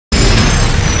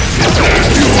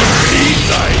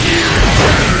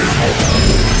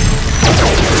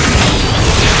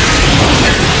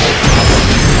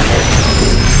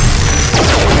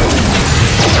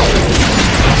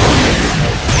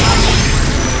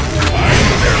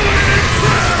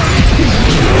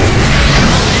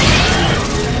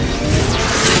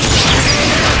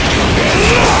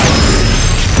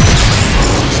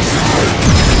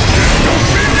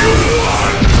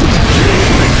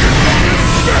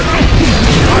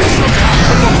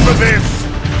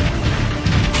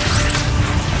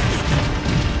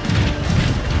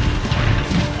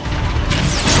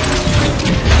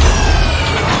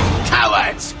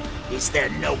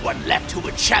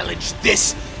challenge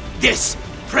this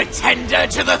pretender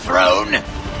to the throne?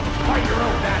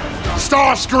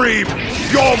 Starscream!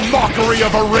 Your mockery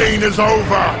of a reign is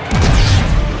over!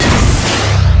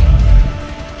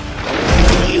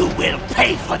 You will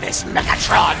pay for this,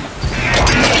 Megatron!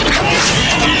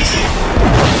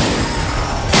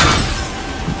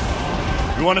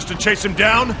 You want us to chase him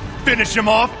down? Finish him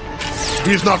off?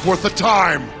 He's not worth the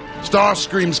time.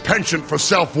 Starscream's penchant for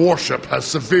self-worship has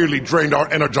severely drained our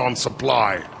energon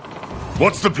supply.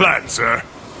 What's the plan, sir?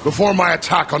 Before my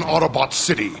attack on Autobot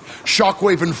City,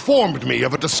 Shockwave informed me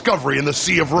of a discovery in the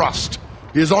Sea of Rust.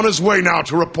 He is on his way now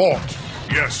to report.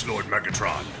 Yes, Lord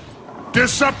Megatron.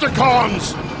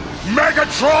 Decepticons!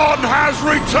 Megatron has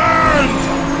returned!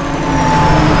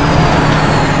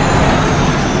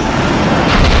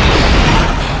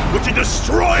 Would you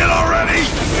destroy it already?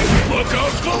 Look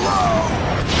out below!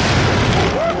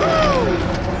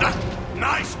 Woohoo!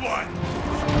 Nice one!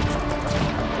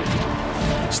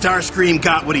 Starscream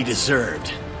got what he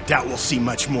deserved. Doubt we'll see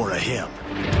much more of him.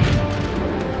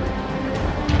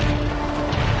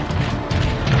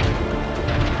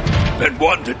 Been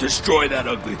wanting to destroy that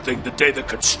ugly thing the day the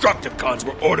Constructicons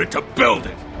were ordered to build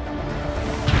it.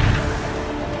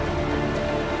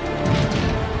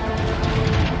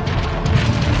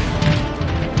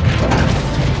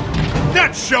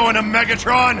 That's showing him,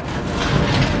 Megatron!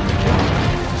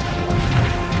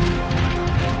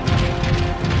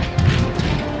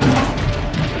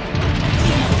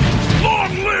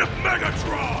 Long live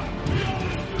Megatron!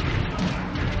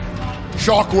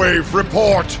 Shockwave,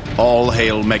 report! All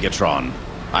hail Megatron.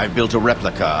 I've built a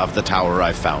replica of the tower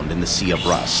I found in the Sea of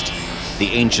Rust.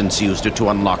 The ancients used it to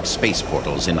unlock space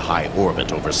portals in high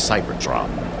orbit over Cybertron.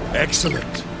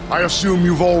 Excellent. I assume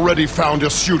you've already found a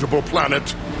suitable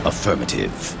planet?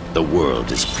 Affirmative. The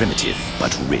world is primitive,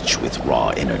 but rich with raw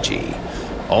energy.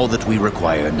 All that we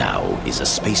require now is a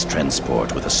space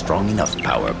transport with a strong enough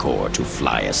power core to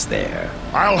fly us there.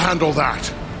 I'll handle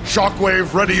that.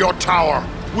 Shockwave, ready your tower.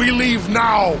 We leave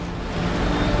now!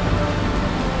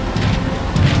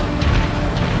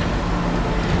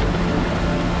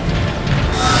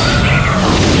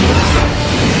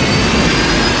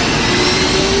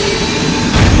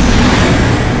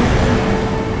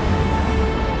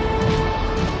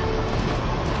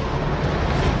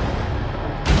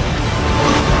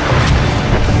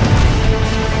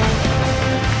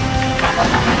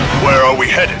 Where are we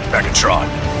headed, Megatron?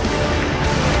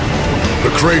 The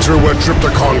crater where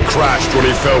Trypticon crashed when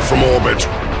he fell from orbit.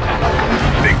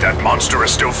 Think that monster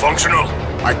is still functional?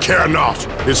 I care not.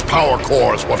 His power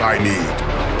core is what I need.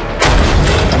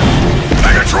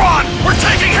 Megatron! We're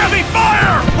taking heavy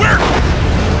fire!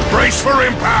 Brace for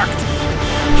impact!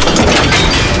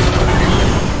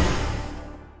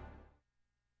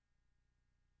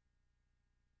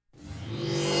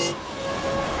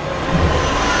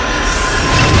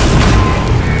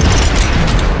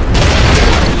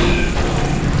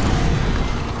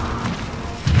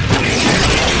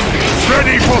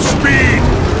 Ready for speed!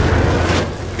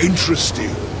 Interesting.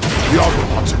 The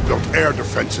Autobots have built air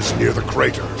defenses near the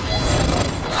crater.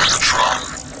 Megatron,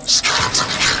 skeleton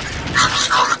kit,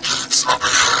 heavy gates up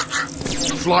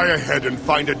ahead. Fly ahead and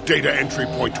find a data entry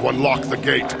point to unlock the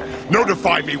gate.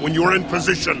 Notify me when you're in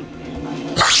position.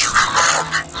 As you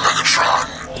command, Megatron.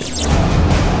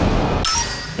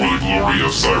 For the glory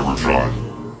of Cybertron.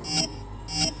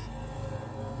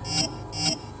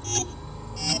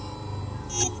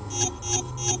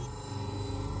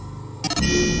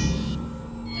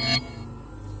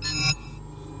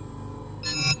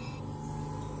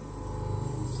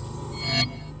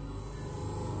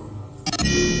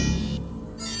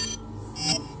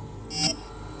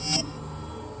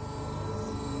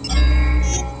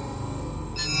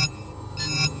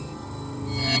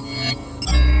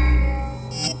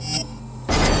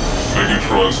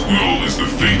 Megatron's will is the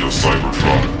fate of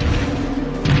Cybertron.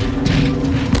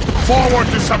 Forward,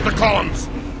 Decepticons!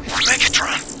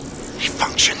 Megatron! He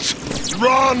functions.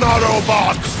 Run,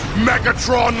 Autobots!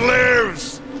 Megatron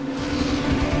lives!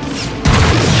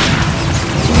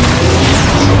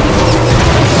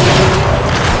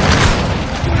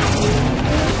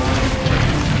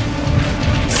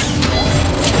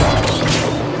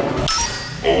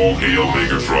 All hail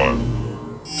Megatron.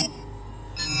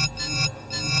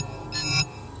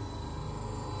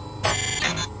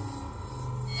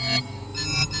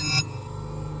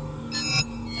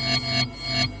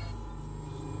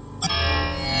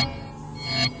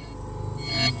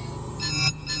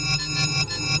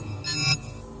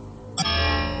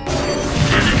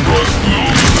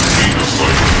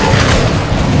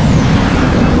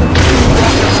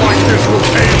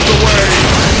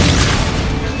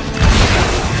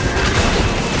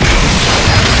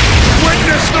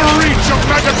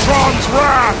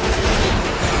 wrath!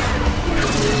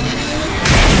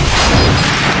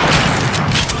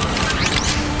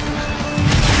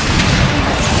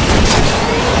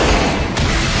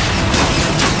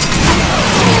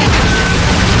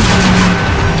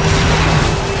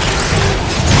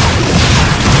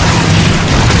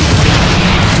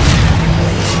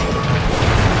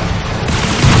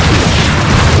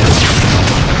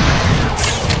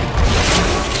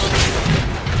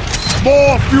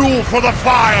 More fuel for the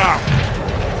fire!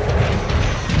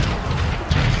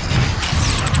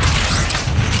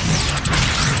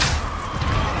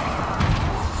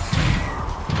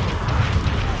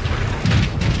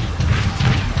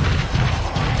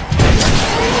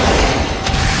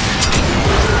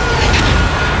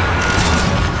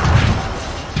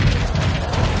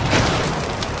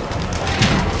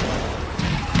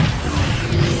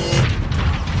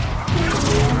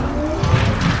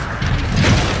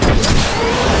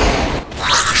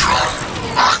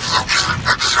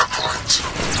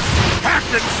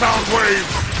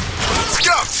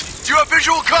 Scouts, do you have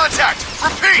visual contact?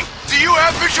 Repeat, do you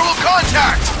have visual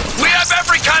contact? We have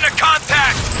every kind of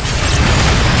contact!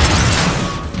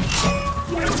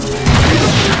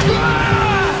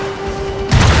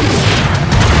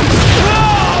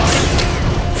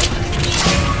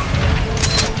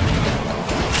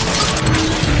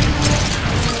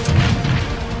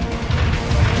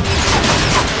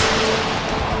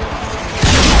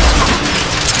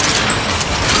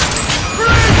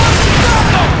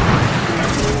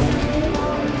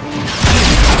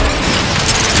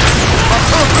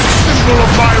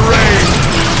 Of my reign!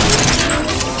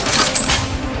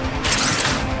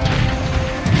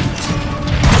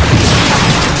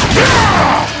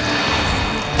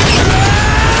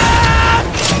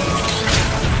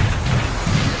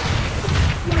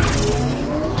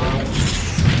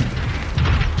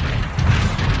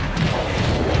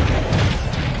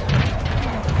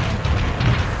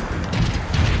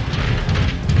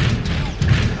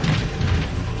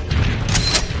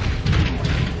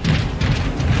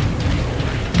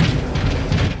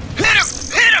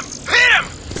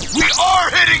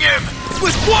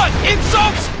 With what?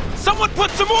 Insults? Someone put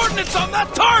some ordnance on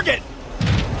that target!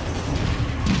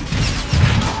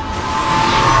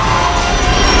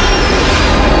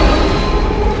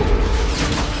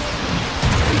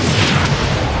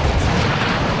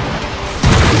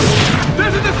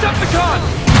 There's a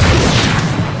Decepticon!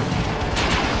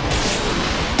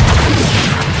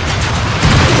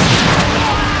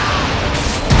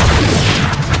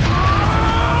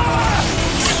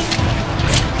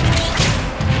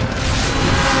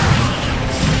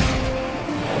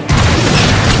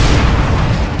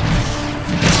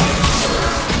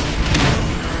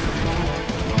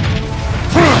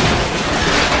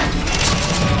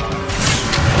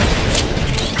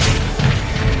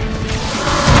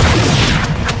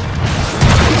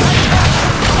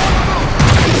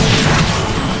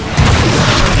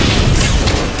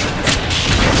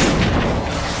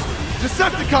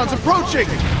 Decepticons approaching!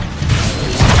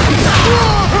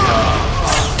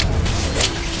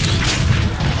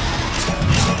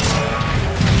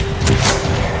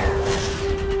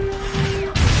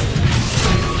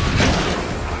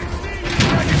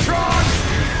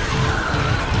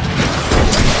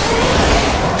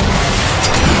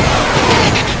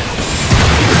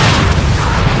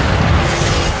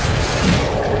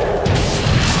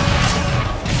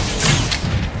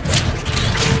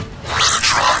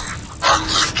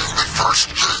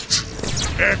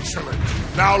 Excellent.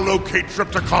 Now locate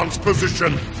Trypticon's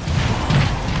position. Come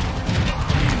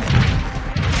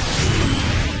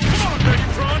on,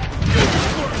 Megatron!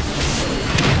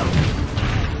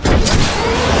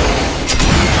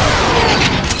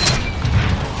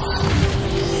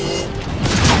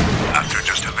 After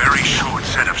just a very short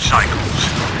set of cycles,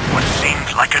 what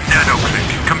seemed like a nanoclick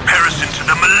in comparison to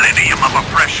the millennium of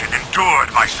oppression endured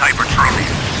by Cybertron,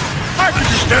 I could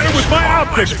do better with my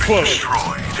optics closed!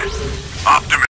 destroyed. Optimus